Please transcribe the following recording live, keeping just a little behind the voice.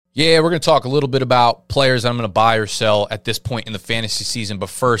Yeah, we're going to talk a little bit about players I'm going to buy or sell at this point in the fantasy season. But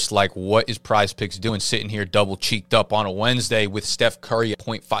first, what is Prize Picks doing sitting here double cheeked up on a Wednesday with Steph Curry at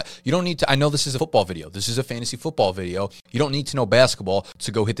 0.5? You don't need to, I know this is a football video. This is a fantasy football video. You don't need to know basketball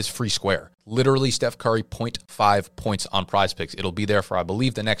to go hit this free square. Literally, Steph Curry, 0.5 points on Prize Picks. It'll be there for, I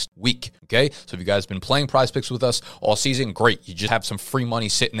believe, the next week, okay? So if you guys have been playing Prize Picks with us all season, great. You just have some free money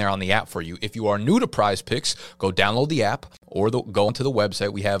sitting there on the app for you. If you are new to Prize Picks, go download the app or go onto the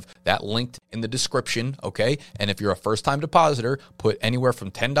website. We have that linked in the description, okay? And if you're a first-time depositor, put anywhere from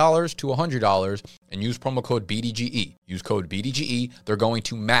 $10 to $100 and use promo code BDGE. Use code BDGE. They're going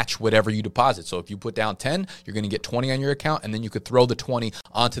to match whatever you deposit. So if you put down 10, you're going to get 20 on your account, and then you could throw the 20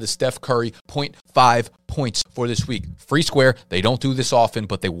 onto the Steph Curry 0.5 points for this week. Free square. They don't do this often,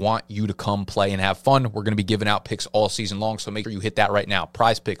 but they want you to come play and have fun. We're going to be giving out picks all season long, so make sure you hit that right now.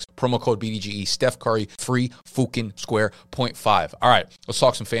 Prize Picks, promo code BDGE, Steph Curry, free fucking square 0.5. All right, let's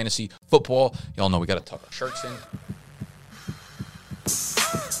talk some fantasy football. Y'all know we got to tuck our shirts in.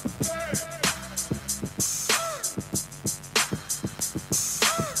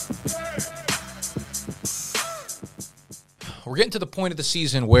 We're getting to the point of the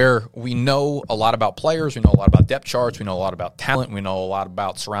season where we know a lot about players, we know a lot about depth charts, we know a lot about talent, we know a lot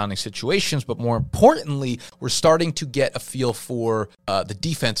about surrounding situations, but more importantly, we're starting to get a feel for the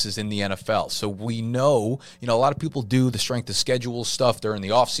defenses in the NFL. So we know, a lot of people do the strength of schedule stuff during the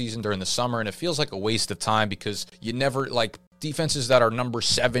offseason, during the summer, and it feels like a waste of time because you never, defenses that are number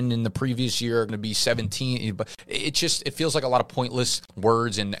 7 in the previous year are going to be 17, but it feels like a lot of pointless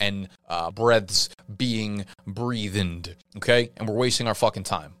words and breaths being breathed, okay? And we're wasting our fucking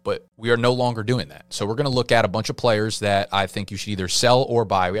time, but we are no longer doing that. So we're going to look at a bunch of players that I think you should either sell or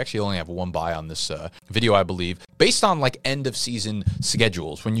buy. We actually only have one buy on this video, I believe, based on end of season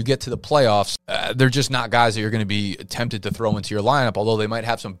schedules. When you get to the playoffs, they're just not guys that you're going to be tempted to throw into your lineup, although they might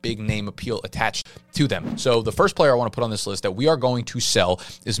have some big name appeal attached to them. So the first player I want to put on this list that we are going to sell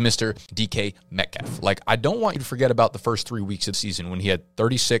is Mr. DK Metcalf. I don't want you to forget about the first 3 weeks of the season when he had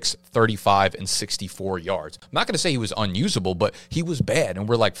 36, 35, and 64 yards. I'm not going to say he was unusable, but he was bad. And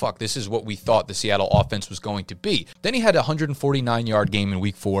we're like, fuck, this is what we thought the Seattle offense was going to be. Then he had a 149-yard game in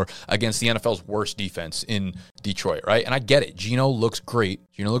week 4 against the NFL's worst defense in Detroit, right? And I get it. Geno looks great,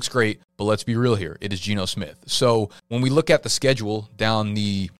 but let's be real here. It is Geno Smith. So when we look at the schedule down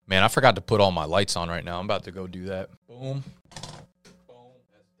I forgot to put all my lights on right now. I'm about to go do that. Boom. Boom.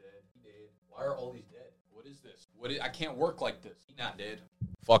 That's dead. He dead. Why are all these dead? What is this? I can't work like this. He's not dead.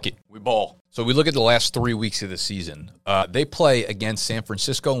 Fuck it. We ball. So we look at the last 3 weeks of the season. They play against San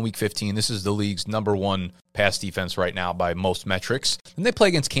Francisco in week 15. This is the league's number 1 pass defense right now by most metrics. And they play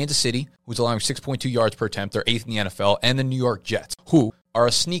against Kansas City, who's allowing 6.2 yards per attempt. They're 8th in the NFL. And the New York Jets, who are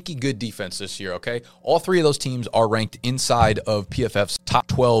a sneaky good defense this year, okay? All 3 of those teams are ranked inside of PFF's top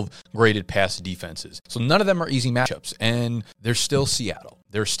 12 graded pass defenses. So none of them are easy matchups. And they're still Seattle.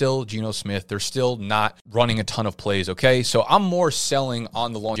 They're still Geno Smith. They're still not running a ton of plays, okay? So I'm more selling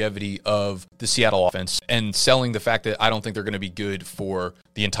on the longevity of the Seattle offense and selling the fact that I don't think they're going to be good for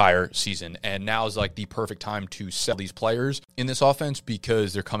the entire season. And now is the perfect time to sell these players in this offense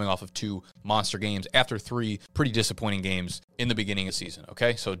because they're coming off of 2 monster games after 3 pretty disappointing games in the beginning of the season,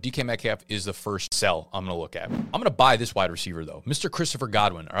 okay? So DK Metcalf is the first sell I'm going to look at. I'm going to buy this wide receiver, though, Mr. Christopher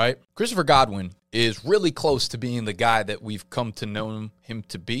Godwin, all right? Christopher Godwin is really close to being the guy that we've come to know him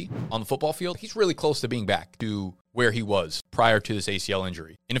to be on the football field. He's really close to being back to where he was prior to this ACL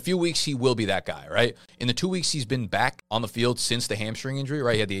injury. In a few weeks, he will be that guy, right? In the 2 weeks he's been back on the field since the hamstring injury,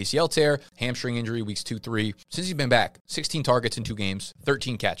 right? He had the ACL tear, hamstring injury, weeks 2, 3. Since he's been back, 16 targets in 2 games,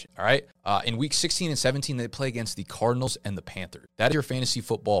 13 catches, all right? In weeks 16 and 17, they play against the Cardinals and the Panthers. That is your fantasy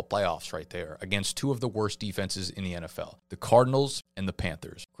football playoffs right there against 2 of the worst defenses in the NFL, the Cardinals and the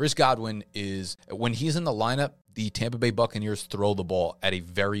Panthers. Chris Godwin is, when he's in the lineup, the Tampa Bay Buccaneers throw the ball at a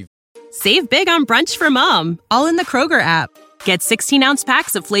very Save big on brunch for mom, all in the Kroger app. Get 16-ounce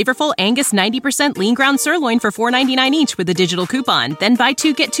packs of flavorful Angus 90% lean ground sirloin for $4.99 each with a digital coupon. Then buy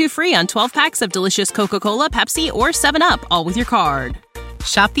 2, get 2 free on 12 packs of delicious Coca-Cola, Pepsi, or 7-Up, all with your card.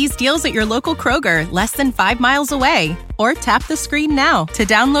 Shop these deals at your local Kroger, less than 5 miles away. Or tap the screen now to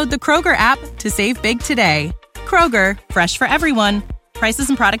download the Kroger app to save big today. Kroger, fresh for everyone. Prices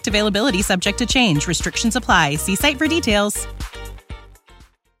and product availability subject to change. Restrictions apply. See site for details.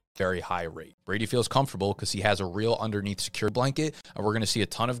 very high rate. Brady feels comfortable because he has a real underneath secure blanket, and we're going to see a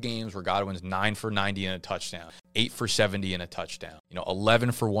ton of games where Godwin's 9 for 90 and a touchdown, 8 for 70 and a touchdown,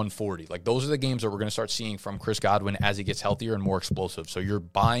 11 for 140. Like, those are the games that we're going to start seeing from Chris Godwin as he gets healthier and more explosive. So you're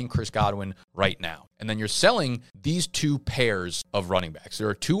buying Chris Godwin right now. And then you're selling these two pairs of running backs. There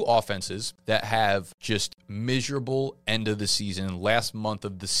are two offenses that have just miserable end of the season, last month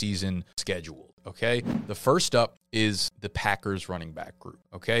of the season schedule. Okay, the first up is the Packers running back group.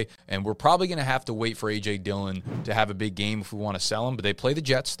 Okay, and we're probably going to have to wait for A.J. Dillon to have a big game if we want to sell him. But they play the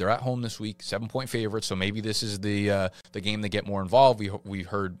Jets. They're at home this week, 7-point favorites. So maybe this is the game they get more involved. We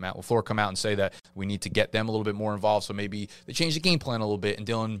heard Matt LaFleur come out and say that we need to get them a little bit more involved. So maybe they change the game plan a little bit, and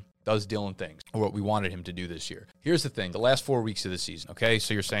Dillon does Dillon things, or what we wanted him to do this year. Here's the thing, the last 4 weeks of the season, okay?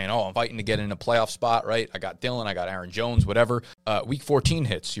 So you're saying, I'm fighting to get in a playoff spot, right? I got Dillon, I got Aaron Jones, whatever. Week 14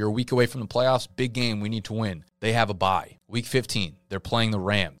 hits. You're a week away from the playoffs. Big game. We need to win. They have a bye. Week 15, they're playing the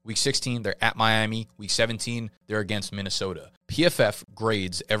Rams. Week 16, they're at Miami. Week 17, they're against Minnesota. PFF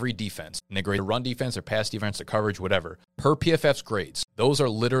grades every defense, and they grade the run defense, their pass defense, their coverage, whatever. Per PFF's grades, those are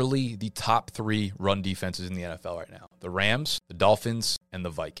literally the top 3 run defenses in the NFL right now. The Rams, the Dolphins, and the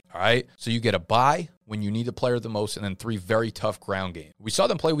Vikings, all right? So you get a bye when you need the player the most, and then 3 very tough ground games. We saw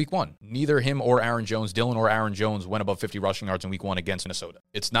them play week 1. Neither him or Aaron Jones, Dillon or Aaron Jones, went above 50 rushing yards in week 1 against Minnesota.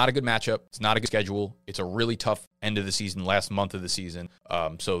 It's not a good matchup. It's not a good schedule. It's a really tough end of the season, last month of the season.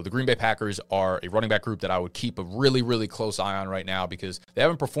 So the Green Bay Packers are a running back group that I would keep a really, really close eye on right now because they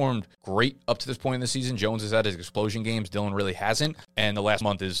haven't performed great up to this point in the season. Jones has had his explosion games. Dillon really hasn't. And the last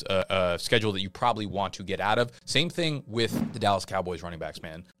month is a schedule that you probably want to get out of. Same thing with the Dallas Cowboys running backs,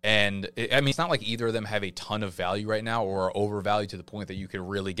 man. And it's not like either of them have a ton of value right now or are overvalued to the point that you could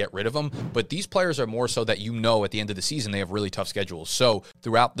really get rid of them. But these players are more so that at the end of the season, they have really tough schedules. So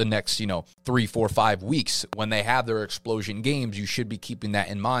throughout the next, 3, 4, 5 weeks, when they have their explosion games, you should be keeping that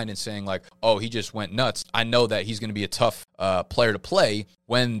in mind and saying like, he just went nuts. I know that he's going to be a tough player to play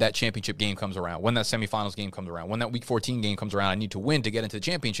when that championship game comes around, when that semifinals game comes around, when that week 14 game comes around. I need to win to get into the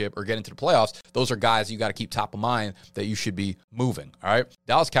championship or get into the playoffs. Those are guys you got to keep top of mind that you should be moving. All right.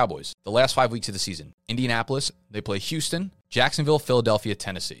 Dallas Cowboys, the last 5 weeks of the season, Indianapolis, they play Houston, Jacksonville, Philadelphia,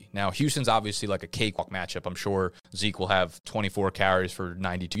 Tennessee. Now, Houston's obviously like a cakewalk matchup. I'm sure Zeke will have 24 carries for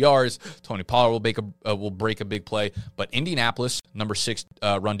 92 yards. Tony Pollard will break a big play. But Indianapolis, number 6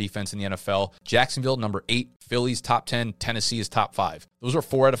 run defense in the NFL. Jacksonville, number 8. Philly's top 10. Tennessee is top 5. Those are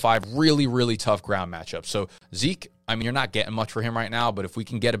 4 out of 5 really, really tough ground matchups. So Zeke, you're not getting much for him right now, but if we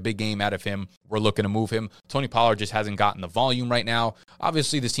can get a big game out of him, we're looking to move him. Tony Pollard just hasn't gotten the volume right now.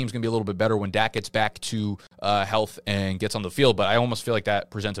 Obviously, this team's going to be a little bit better when Dak gets back to health and gets on the field, but I almost feel like that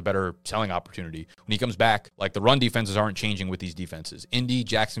presents a better selling opportunity. When he comes back, like the run defenses aren't changing with these defenses. Indy,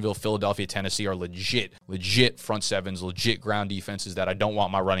 Jacksonville, Philadelphia, Tennessee are legit front sevens, legit ground defenses that I don't want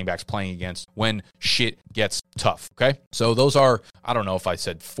my running backs playing against when shit gets tough, okay? So those are, I don't know if I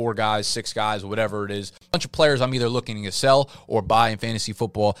said 4 guys, 6 guys, whatever it is. A bunch of players I'm either looking to sell or buy in fantasy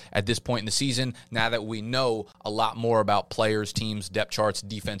football at this point in the season, now that we know a lot more about players, teams, depth charts,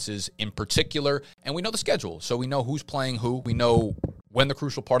 defenses in particular, and we know the schedule. So we know who's playing who. We know when the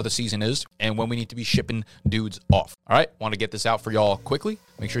crucial part of the season is and when we need to be shipping dudes off. All right, want to get this out for y'all quickly.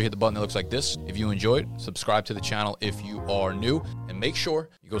 Make sure you hit the button that looks like this if you enjoyed. Subscribe to the channel if you are new. And make sure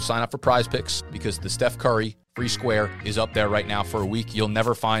you go sign up for Prize Picks because the Steph Curry free square is up there right now for a week. You'll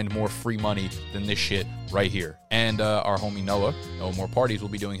never find more free money than this shit right here. And our homie Noah More Parties will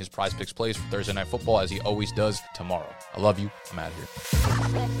be doing his Prize Picks plays for Thursday Night Football as he always does tomorrow. I love you. I'm out of here.